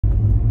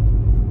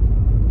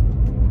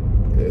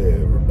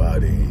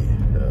everybody?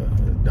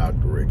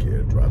 Dr. Rick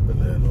here, dropping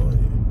in on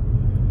you.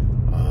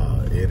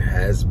 It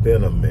has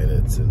been a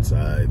minute since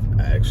I've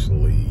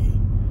actually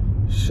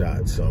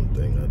shot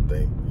something. I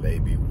think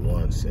maybe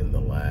once in the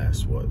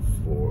last,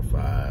 4,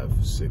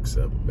 5, 6,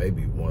 7,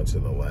 maybe once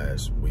in the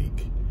last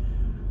week.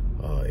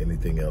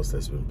 Anything else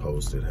that's been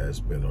posted has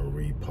been a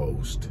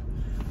repost,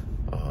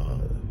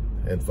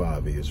 and for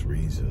obvious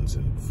reasons.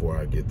 And before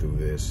I get through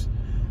this,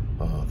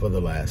 for the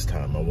last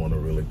time, I want to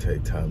really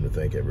take time to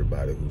thank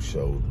everybody who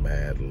showed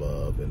mad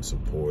love and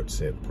support,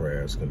 sent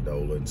prayers,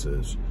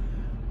 condolences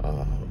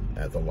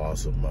at the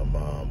loss of my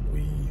mom.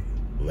 We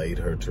laid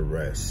her to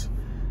rest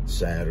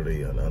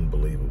Saturday, an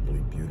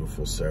unbelievably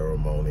beautiful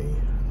ceremony,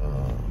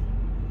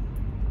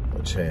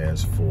 a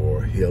chance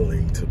for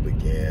healing to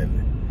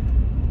begin,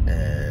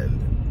 and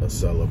a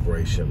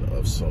celebration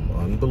of some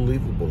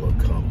unbelievable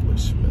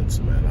accomplishments,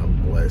 man.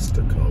 I'm blessed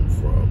to come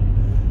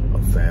from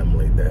a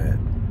family that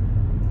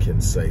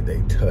can say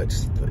they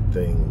touched the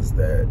things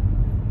that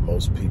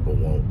most people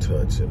won't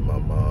touch. And my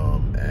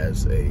mom,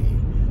 as a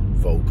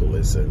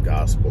vocalist and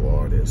gospel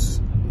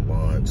artist,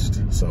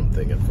 launched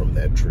something, and from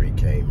that tree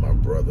came my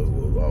brother,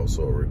 who was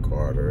also a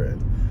recorder,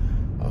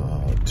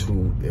 and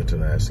 2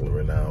 internationally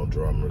renowned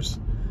drummers.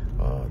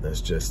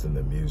 That's just in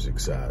the music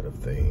side of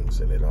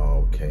things, and it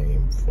all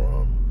came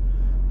from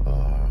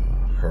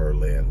her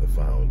laying the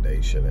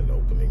foundation and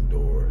opening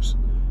doors.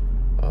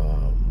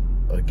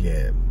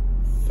 Again,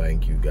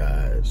 thank you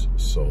guys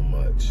so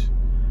much.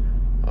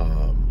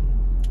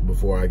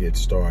 Before I get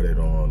started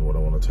on what I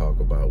want to talk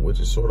about, which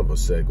is sort of a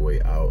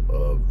segue out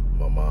of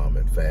my mom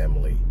and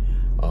family,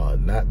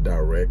 not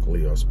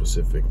directly or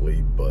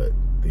specifically, but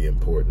the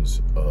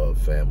importance of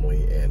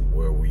family and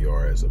where we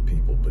are as a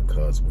people,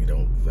 because we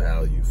don't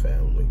value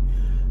family.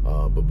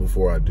 But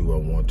before I do, I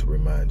want to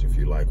remind you, if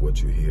you like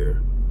what you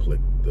hear, click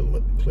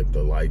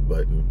the like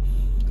button,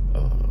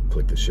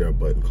 click the share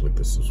button, click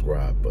the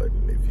subscribe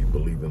button. If you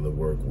believe in the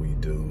work we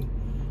do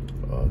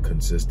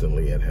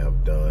consistently and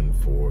have done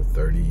for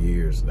 30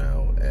 years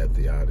now at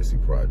the Odyssey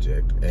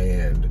Project.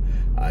 And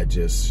I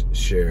just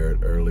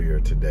shared earlier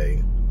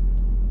today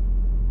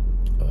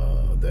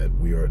that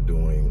we are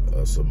doing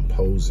a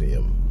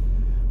symposium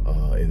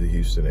in the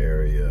Houston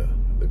area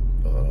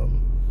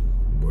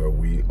where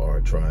we are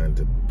trying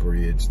to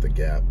bridge the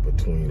gap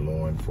between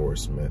law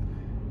enforcement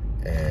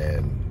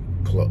and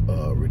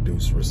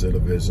reduce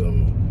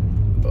recidivism,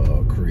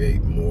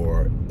 create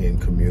more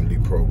in-community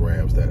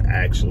programs that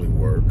actually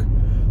work.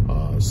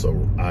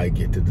 So I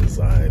get to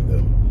design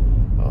them,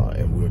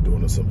 and we're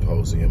doing a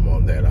symposium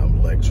on that.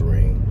 I'm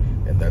lecturing,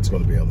 and that's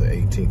going to be on the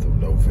 18th of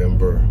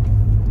November.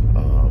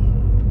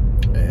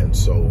 And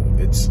so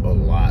it's a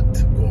lot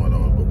going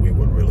on, but we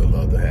would really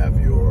love to have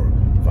your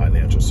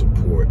financial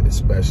support,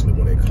 especially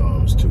when it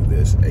comes to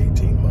this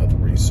 18-month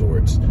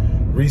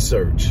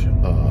research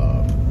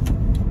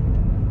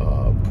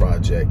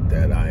project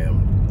that I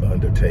am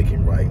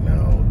undertaking right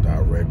now,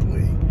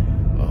 directly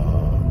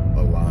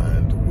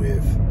aligned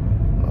with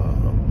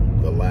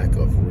the lack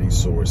of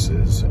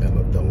resources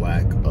and the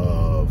lack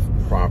of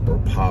proper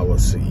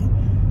policy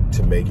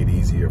to make it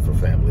easier for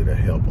family to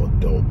help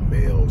adult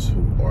males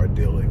who are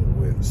dealing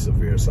with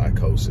severe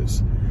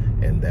psychosis.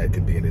 And that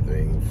can be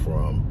anything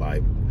from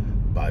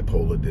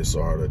bipolar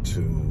disorder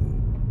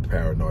to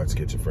paranoid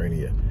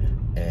schizophrenia,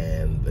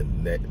 and the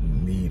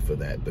need for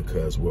that,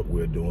 because what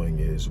we're doing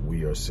is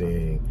we are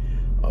seeing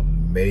a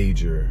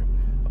major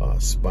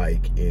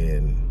spike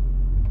in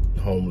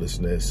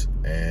homelessness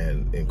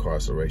and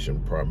incarceration,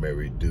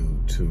 primarily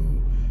due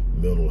to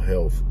mental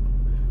health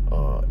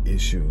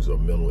issues or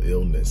mental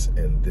illness.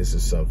 And this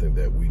is something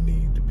that we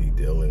need to be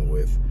dealing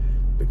with,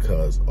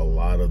 because a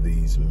lot of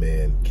these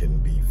men can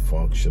be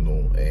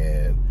functional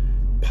and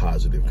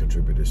positive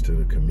contributors to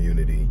the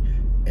community,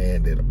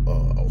 and it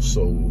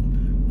also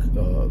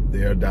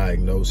their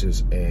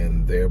diagnosis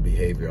and their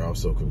behavior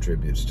also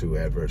contributes to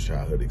adverse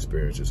childhood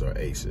experiences, or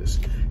ACEs.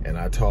 And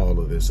I taught all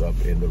of this up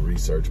in the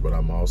research, but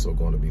I'm also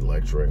going to be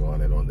lecturing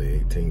on it on the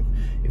 18th.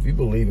 If you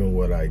believe in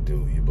what I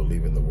do, you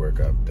believe in the work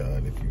I've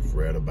done, if you've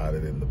read about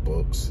it in the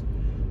books,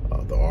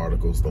 the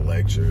articles, the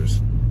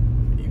lectures,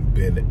 you've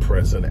been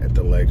present at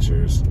the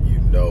lectures, you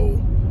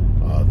know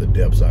the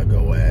depths I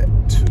go at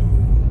to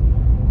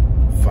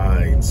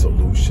find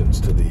solutions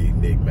to the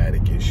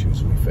enigmatic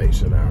issues we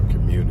face in our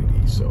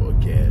community. So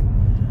again,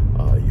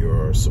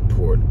 your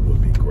support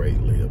would be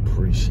greatly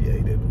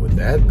appreciated. With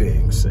that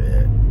being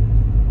said,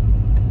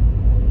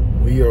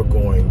 we are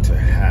going to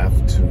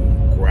have to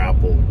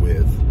grapple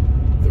with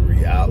the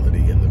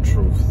reality and the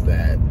truth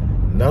that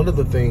none of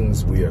the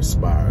things we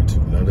aspire to,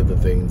 none of the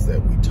things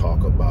that we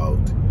talk about,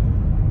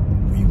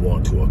 we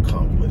want to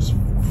accomplish: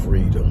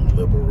 freedom,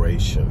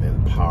 liberation,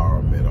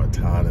 empowerment,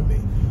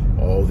 autonomy.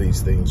 All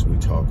these things we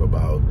talk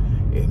about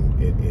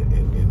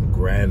in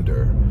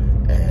grandeur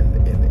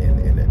and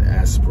in an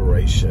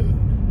aspiration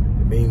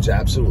means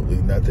absolutely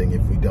nothing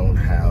if we don't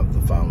have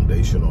the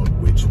foundation on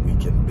which we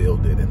can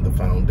build it. And the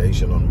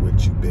foundation on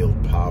which you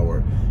build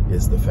power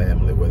is the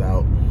family.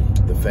 Without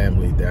the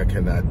family, there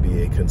cannot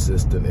be a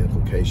consistent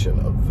inculcation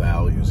of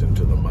values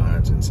into the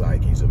minds and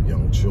psyches of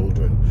young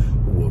children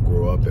who will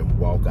grow up and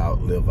walk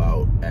out, live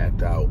out,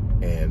 act out,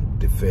 and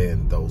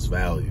defend those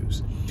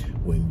values.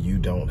 When you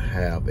don't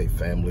have a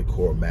family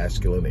core,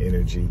 masculine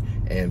energy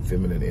and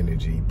feminine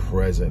energy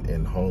present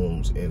in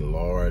homes in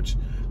large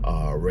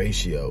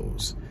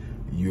ratios,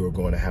 you're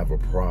going to have a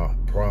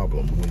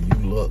problem. When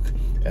you look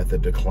at the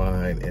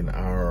decline in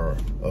our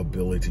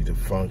ability to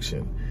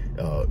function,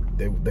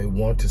 they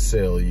want to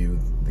sell you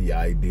the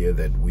idea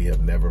that we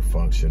have never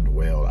functioned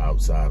well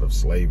outside of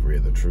slavery.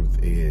 The truth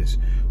is,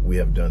 we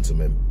have done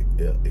some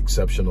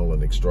exceptional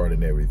and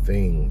extraordinary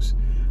things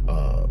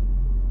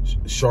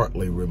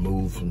shortly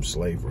removed from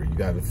slavery. You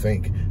got to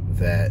think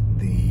that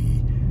the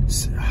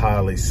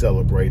highly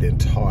celebrated and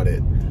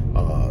touted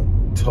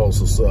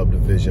Tulsa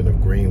subdivision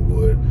of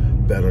Greenwood,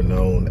 better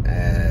known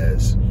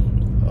as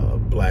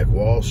Black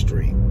Wall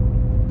Street,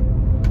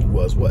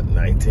 was what,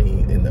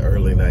 in the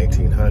early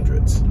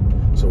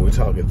 1900s. So we're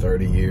talking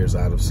 30 years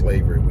out of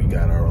slavery. We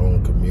got our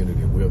own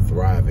community. We're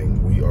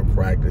thriving. We are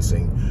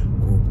practicing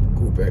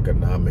group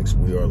economics.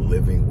 We are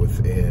living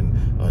within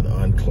an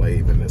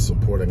enclave and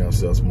supporting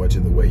ourselves much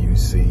in the way you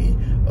see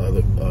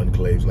other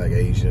enclaves like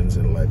Asians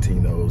and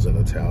Latinos and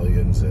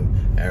Italians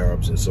and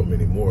Arabs and so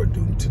many more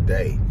do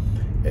today.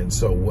 And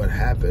so what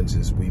happens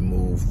is we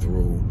move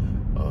through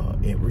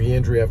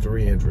re-entry after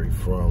re-entry,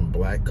 from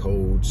black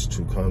codes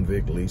to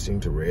convict leasing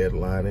to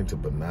redlining to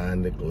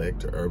benign neglect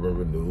to urban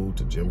renewal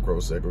to Jim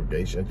Crow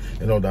segregation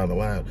and on down the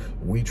line.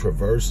 We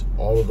traverse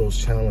all of those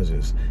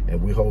challenges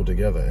and we hold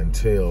together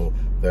until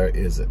there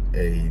is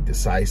a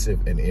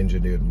decisive and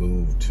engineered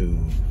move to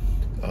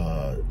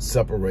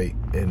separate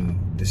and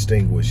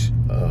extinguish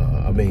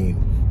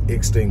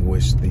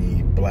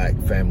the black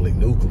family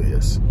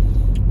nucleus.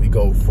 We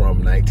go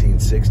from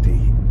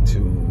 1960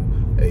 to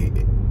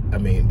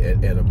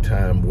at a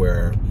time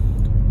where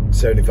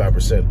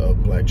 75%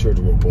 of black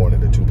children were born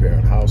into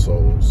two-parent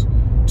households,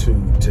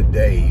 to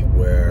today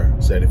where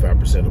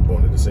 75% are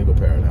born into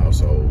single-parent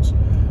households.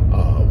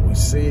 We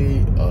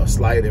see a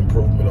slight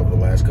improvement over the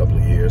last couple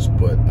of years,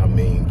 but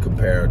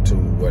compared to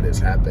what has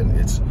happened,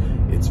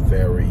 it's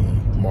very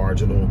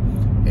marginal,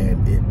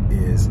 and it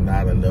is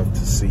not enough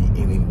to see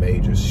any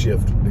major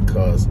shift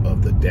because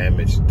of the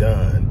damage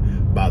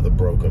done by the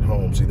broken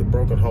home. See, the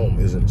broken home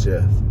isn't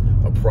just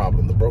a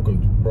problem. The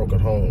broken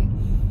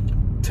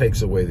home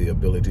takes away the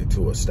ability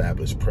to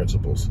establish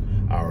principles,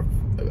 our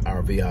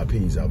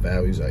VIPs, our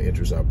values, our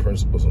interests, our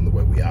principles, and the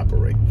way we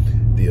operate,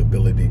 the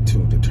ability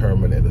to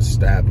determine and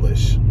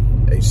establish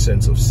a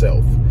sense of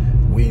self.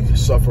 We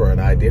suffer an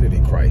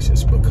identity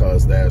crisis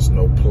because there's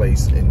no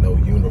place and no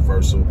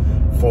universal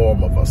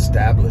form of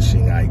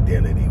establishing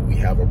identity. We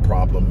have a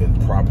problem in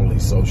properly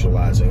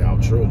socializing our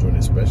children,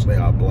 especially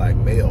our black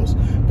males,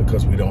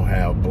 because we don't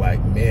have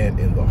black men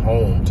in the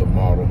home to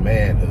model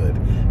manhood.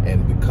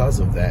 And because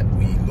of that,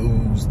 we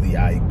lose the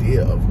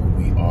idea of who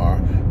we are,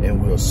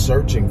 and we're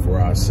searching for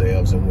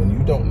ourselves. And when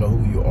you don't know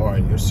who you are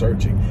and you're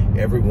searching,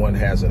 everyone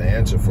has an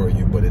answer for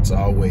you, but it's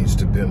always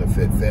to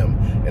benefit them.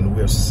 And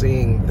we're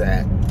seeing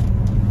that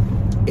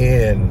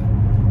in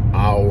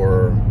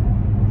our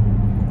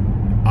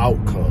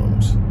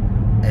outcomes.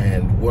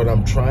 And what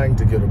I'm trying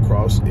to get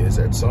across is,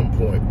 at some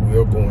point,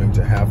 we're going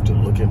to have to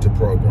look into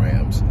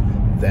programs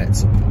that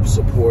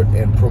support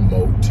and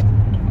promote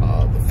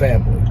the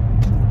family.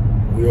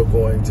 We're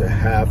going to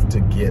have to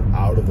get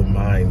out of the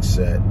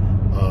mindset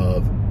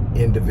of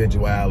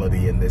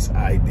individuality and this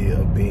idea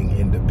of being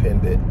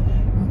independent,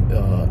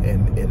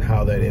 and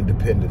how that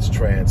independence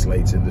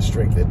translates into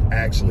strength. It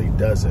actually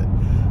doesn't.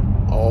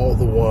 All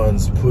the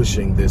ones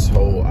pushing this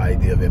whole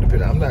idea of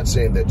independence, I'm not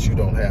saying that you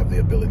don't have the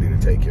ability to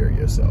take care of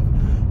yourself.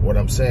 What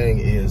I'm saying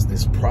is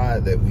this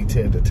pride that we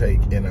tend to take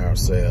in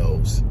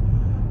ourselves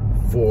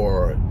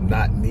for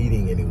not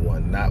needing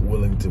anyone, not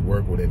willing to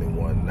work with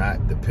anyone,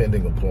 not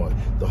depending upon.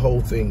 The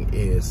whole thing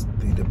is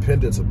the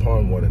dependence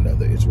upon one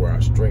another is where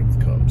our strength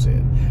comes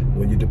in.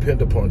 When you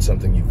depend upon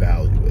something, you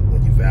value it.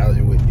 When you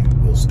value it, you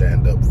will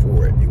stand up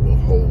for it. You will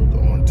hold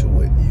on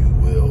to it. You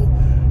will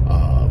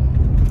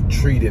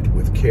treat it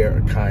with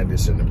care,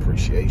 kindness, and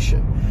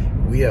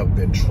appreciation. We have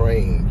been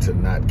trained to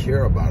not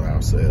care about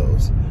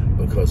ourselves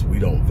because we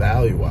don't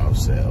value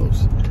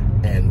ourselves,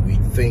 and we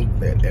think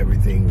that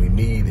everything we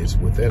need is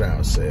within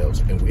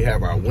ourselves, and we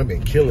have our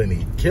women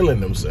killing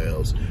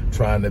themselves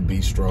trying to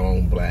be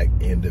strong, black,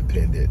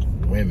 independent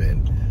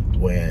women,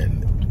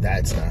 when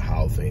that's not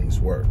how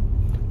things work.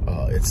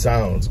 It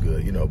sounds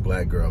good, you know,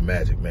 black girl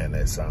magic, man,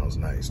 that sounds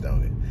nice,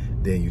 don't it?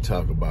 Then you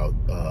talk about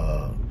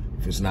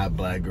if it's not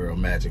black girl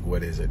magic,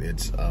 what is it?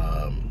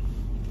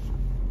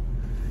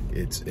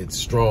 It's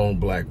strong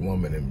black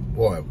woman. And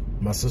boy,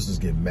 my sisters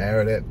get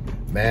mad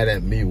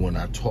at me when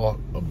I talk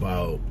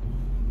about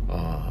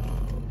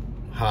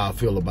how I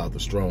feel about the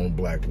strong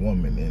black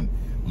woman. And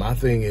my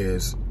thing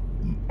is,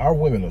 our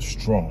women are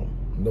strong.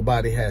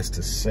 Nobody has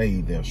to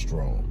say they're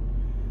strong.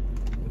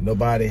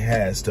 Nobody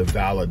has to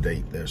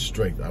validate their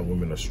strength. Our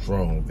women are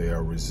strong. They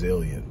are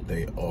resilient.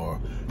 They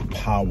are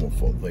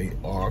powerful. They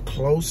are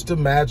close to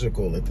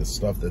magical at the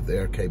stuff that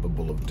they're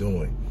capable of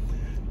doing.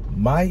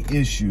 My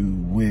issue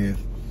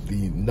with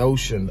the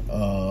notion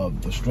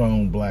of the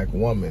strong black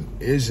woman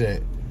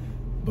isn't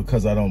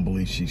because I don't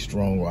believe she's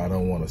strong or I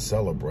don't want to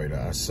celebrate her.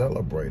 I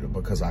celebrate her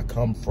because I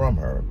come from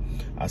her.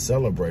 I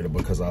celebrate her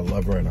because I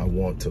love her and I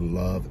want to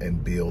love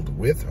and build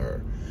with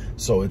her.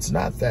 So it's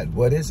not that.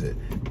 What is it?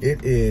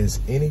 It is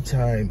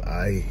anytime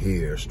I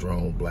hear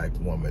strong black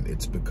woman,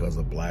 it's because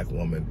a black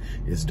woman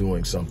is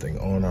doing something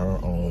on her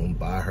own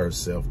by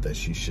herself that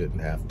she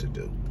shouldn't have to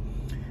do.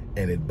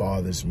 And it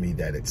bothers me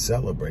that it's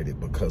celebrated,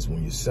 because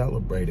when you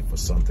celebrate it for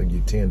something, you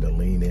tend to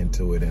lean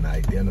into it and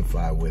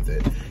identify with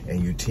it,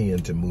 and you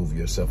tend to move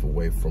yourself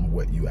away from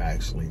what you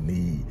actually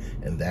need,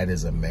 and that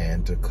is a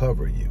man to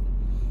cover you.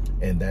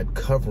 And that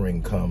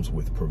covering comes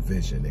with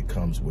provision. It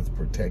comes with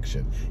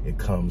protection. It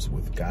comes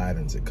with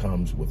guidance. It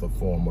comes with a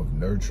form of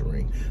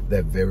nurturing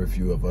that very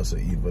few of us are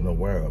even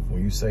aware of.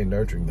 When you say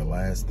nurturing, the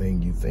last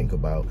thing you think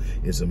about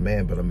is a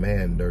man, but a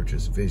man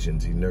nurtures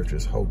visions. He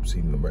nurtures hopes.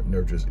 He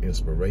nurtures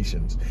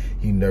inspirations.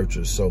 He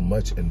nurtures so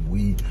much, and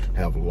we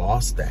have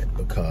lost that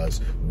because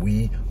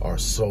we are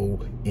so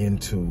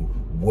into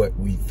what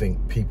we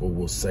think people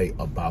will say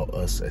about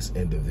us as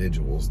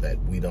individuals that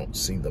we don't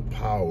see the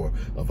power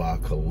of our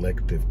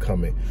collective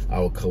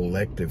our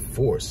collective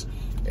force.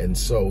 And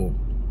so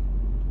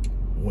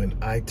when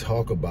I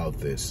talk about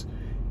this,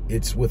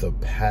 it's with a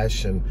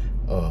passion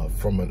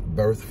from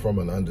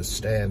an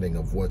understanding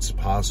of what's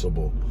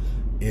possible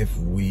if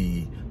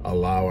we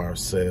allow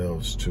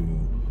ourselves to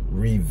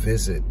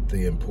revisit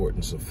the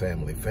importance of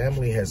family.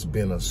 Family has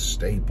been a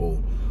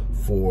staple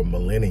for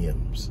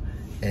millenniums.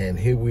 And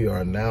here we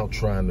are now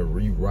trying to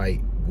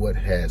rewrite what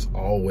has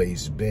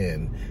always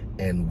been,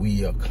 and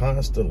we are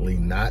constantly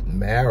not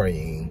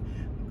marrying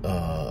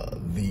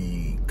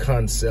the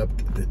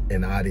concept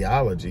and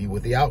ideology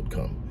with the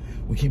outcome.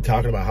 We keep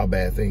talking about how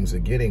bad things are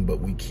getting,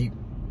 but we keep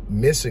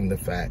missing the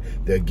fact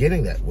they're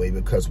getting that way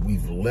because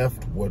we've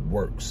left what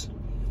works.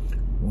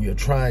 We are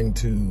trying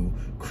to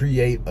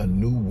create a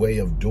new way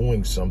of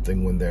doing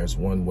something when there's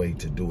one way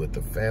to do it.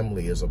 The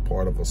family is a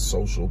part of a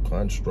social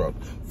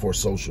construct for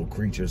social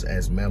creatures.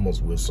 As mammals,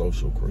 we're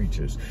social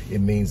creatures. It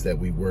means that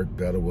we work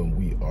better when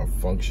we are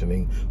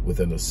functioning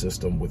within a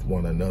system with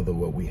one another,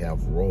 where we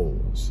have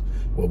roles,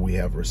 where we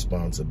have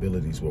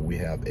responsibilities, where we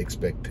have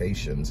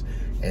expectations.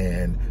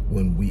 And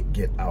when we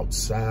get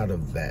outside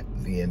of that,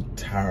 the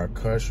entire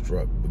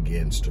construct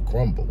begins to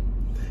crumble.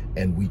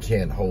 And we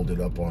can't hold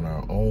it up on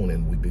our own,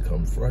 and we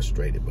become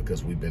frustrated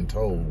because we've been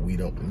told we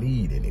don't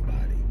need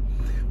anybody.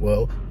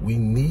 Well, we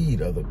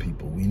need other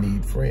people. We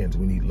need friends.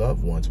 We need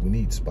loved ones. We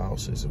need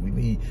spouses. We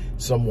need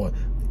someone.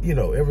 You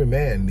know, every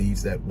man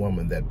needs that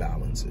woman that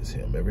balances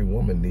him. Every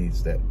woman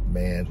needs that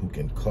man who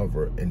can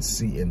cover and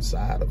see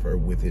inside of her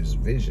with his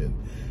vision.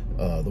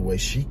 The way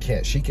she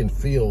can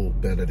feel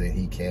better than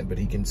he can, but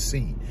he can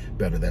see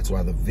better. That's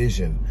why the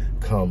vision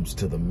comes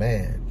to the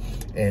man,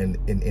 and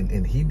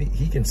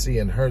he can see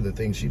in her the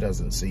things she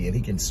doesn't see, and he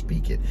can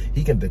speak it,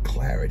 he can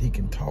declare it, he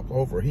can talk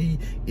over. He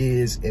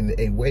is in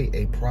a way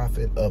a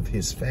prophet of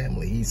his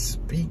family. He's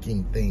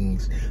speaking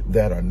things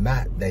that are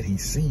not, that he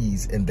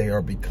sees, and they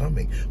are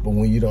becoming. But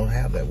when you don't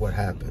have that, what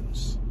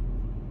happens?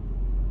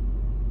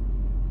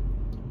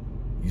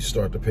 You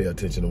start to pay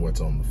attention to what's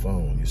on the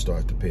phone. You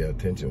start to pay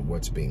attention to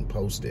what's being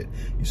posted.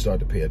 You start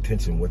to pay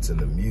attention to what's in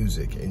the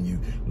music, and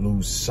you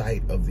lose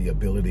sight of the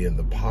ability and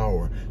the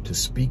power to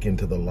speak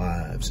into the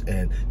lives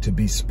and to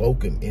be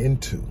spoken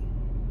into,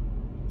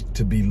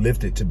 to be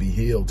lifted, to be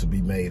healed, to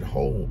be made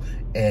whole.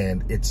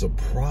 And it's a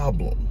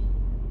problem.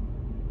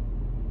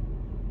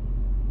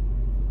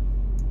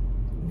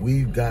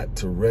 We've got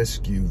to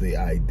rescue the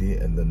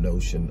idea and the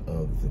notion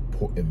of the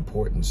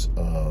importance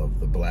of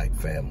the black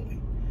family.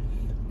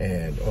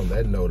 And on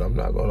that note, I'm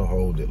not going to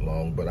hold it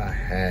long, but I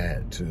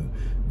had to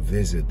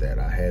visit that.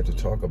 I had to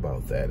talk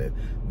about that. And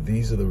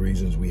these are the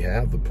reasons we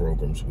have the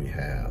programs we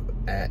have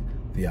at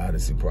the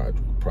Odyssey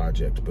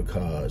Project,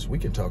 because we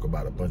can talk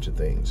about a bunch of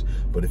things,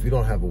 but if you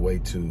don't have a way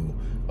to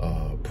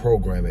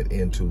program it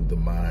into the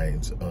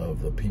minds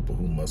of the people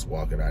who must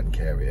walk it out and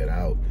carry it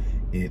out,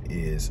 it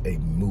is a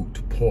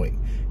moot point.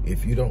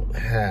 If you don't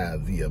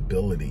have the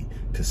ability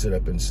to sit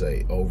up and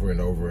say over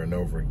and over and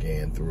over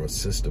again through a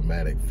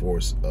systematic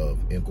force of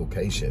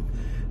inculcation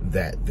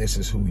that this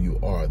is who you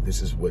are,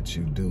 this is what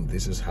you do,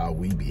 this is how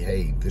we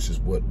behave, this is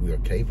what we are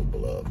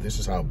capable of, this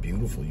is how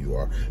beautiful you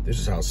are, this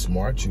is how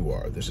smart you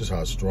are, this is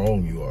how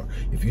strong you are.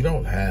 If you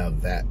don't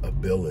have that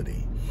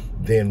ability,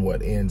 then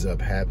what ends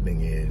up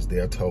happening is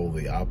they're told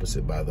the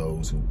opposite by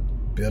those who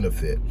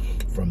benefit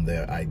from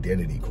their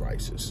identity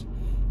crisis.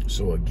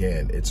 So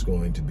again, it's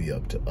going to be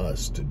up to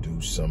us to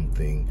do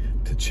something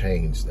to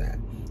change that.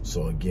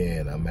 So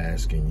again, I'm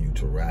asking you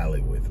to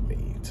rally with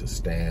me, to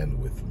stand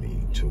with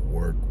me, to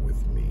work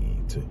with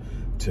me,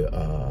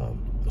 to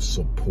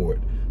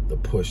support the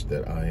push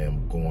that I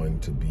am going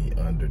to be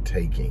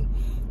undertaking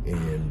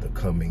in the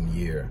coming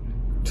year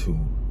to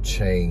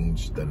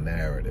change the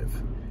narrative.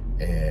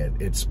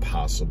 And it's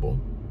possible.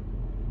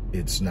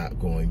 It's not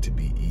going to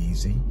be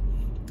easy.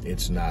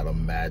 It's not a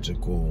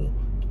magical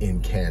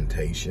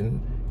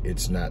incantation.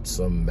 It's not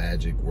some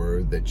magic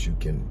word that you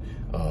can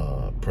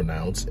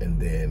pronounce and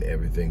then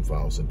everything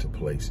falls into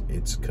place.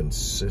 It's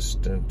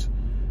consistent,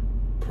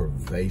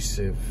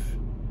 pervasive,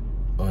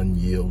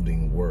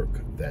 unyielding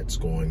work that's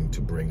going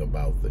to bring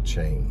about the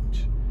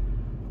change.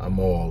 I'm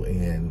all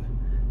in,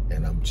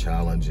 and I'm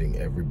challenging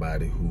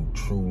everybody who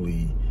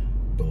truly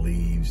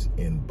believes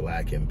in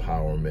Black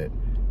empowerment,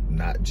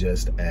 not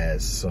just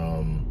as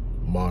some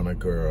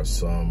moniker or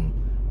some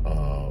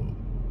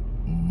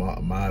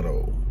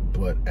motto,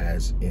 but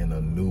as in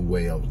a new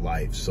way of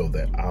life, so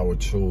that our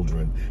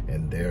children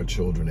and their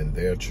children and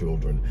their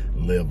children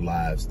live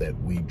lives that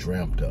we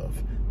dreamt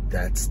of.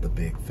 That's the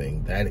big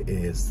thing. That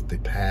is the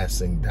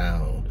passing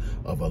down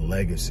of a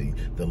legacy.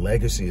 The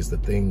legacy is the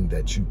thing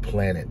that you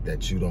planted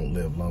that you don't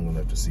live long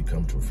enough to see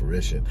come to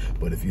fruition.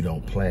 But if you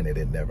don't plant it,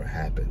 it never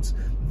happens.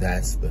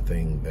 That's the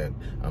thing that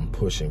I'm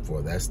pushing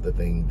for. That's the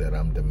thing that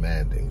I'm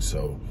demanding.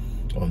 So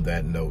on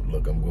that note,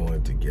 look, I'm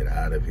going to get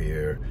out of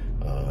here.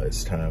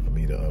 It's time for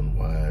me to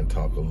unwind,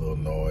 talk a little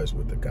noise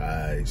with the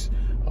guys,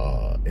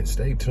 and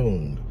stay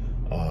tuned.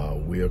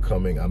 We are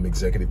coming. I'm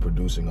executive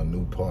producing a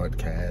new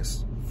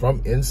podcast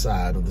from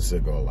inside of the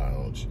Cigar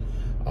Lounge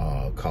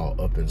called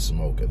Up and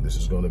Smoking. This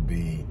is going to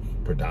be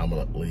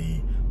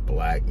predominantly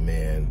Black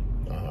men,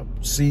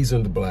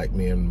 seasoned Black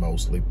men,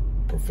 mostly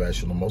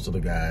professional. Most of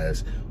the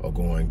guys are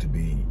going to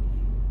be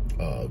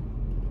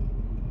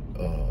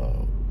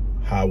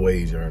high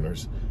wage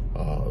earners.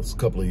 It's a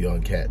couple of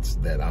young cats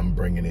that I'm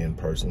bringing in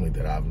personally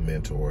that I've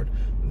mentored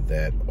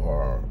that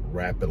are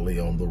rapidly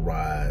on the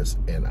rise,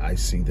 and I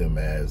see them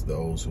as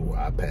those who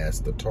I pass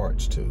the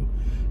torch to.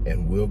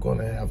 And we're going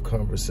to have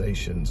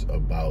conversations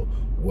about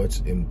what's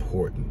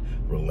important: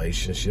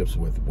 relationships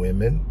with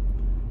women,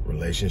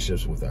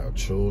 relationships with our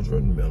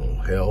children, mental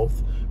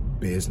health,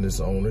 business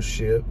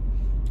ownership.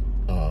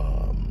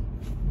 We're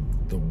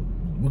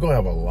going to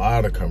have a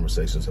lot of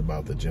conversations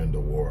about the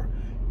gender war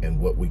and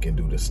what we can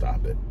do to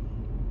stop it.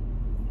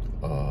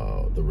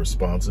 The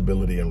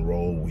responsibility and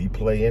role we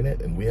play in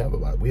it, and we have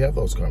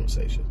those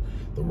conversations.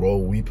 The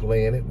role we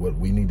play in it, what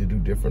we need to do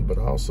different, but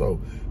also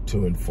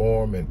to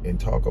inform and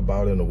talk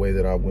about in a way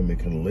that our women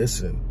can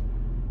listen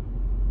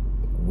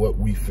what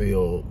we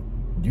feel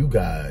you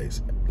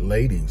guys,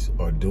 ladies,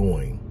 are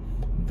doing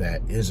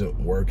that isn't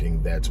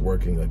working, that's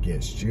working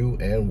against you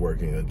and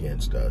working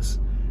against us.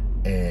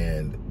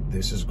 And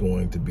this is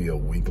going to be a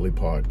weekly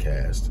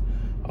podcast.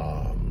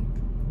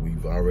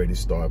 We've already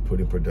started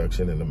putting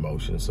production into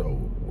motion,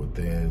 so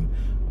within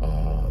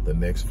the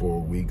next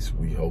 4 weeks,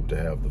 we hope to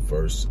have the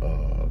first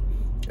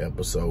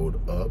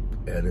episode up,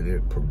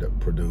 edited,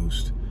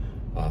 produced,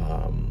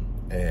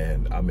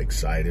 and I'm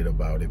excited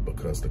about it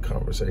because the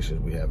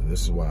conversations we have, and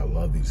this is why I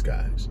love these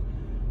guys.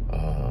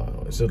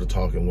 Instead of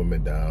talking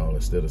women down,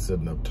 instead of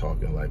sitting up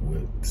talking like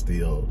we're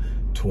still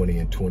 20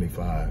 and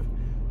 25,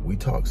 we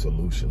talk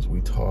solutions,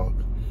 we talk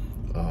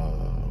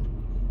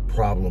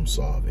problem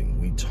solving,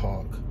 we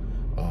talk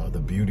the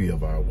beauty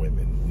of our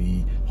women.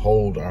 We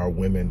hold our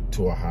women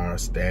to a higher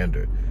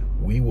standard.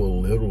 We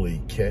will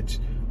literally catch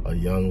a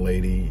young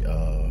lady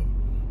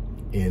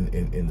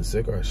in the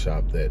cigar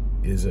shop that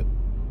isn't,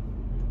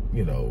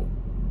 you know,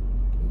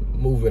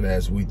 moving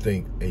as we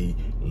think a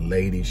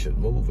lady should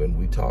move, and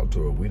we talk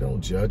to her. We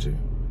don't judge her.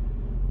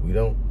 We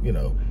don't, you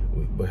know,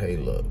 but hey,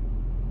 look,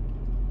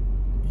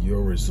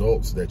 your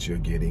results that you're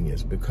getting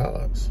is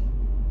because.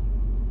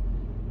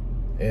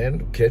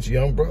 And catch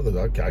young brothers.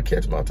 I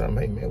catch my time.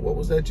 Hey, man, what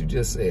was that you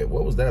just said?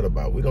 What was that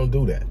about? We don't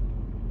do that.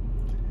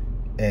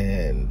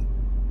 And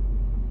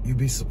you'd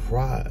be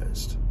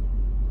surprised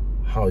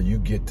how you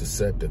get to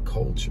set the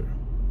culture.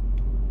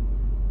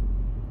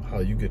 How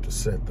you get to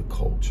set the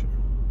culture.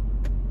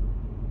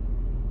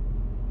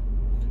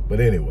 But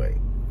anyway,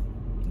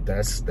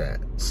 that's that.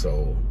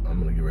 So I'm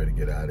going to get ready to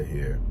get out of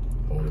here.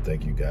 I want to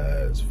thank you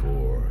guys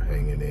for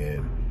hanging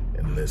in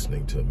and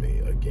listening to me.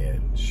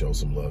 Again, show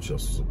some love, show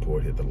some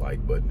support, hit the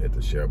like button, hit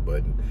the share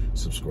button,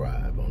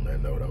 subscribe. On that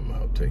note, I'm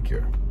out. Take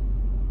care.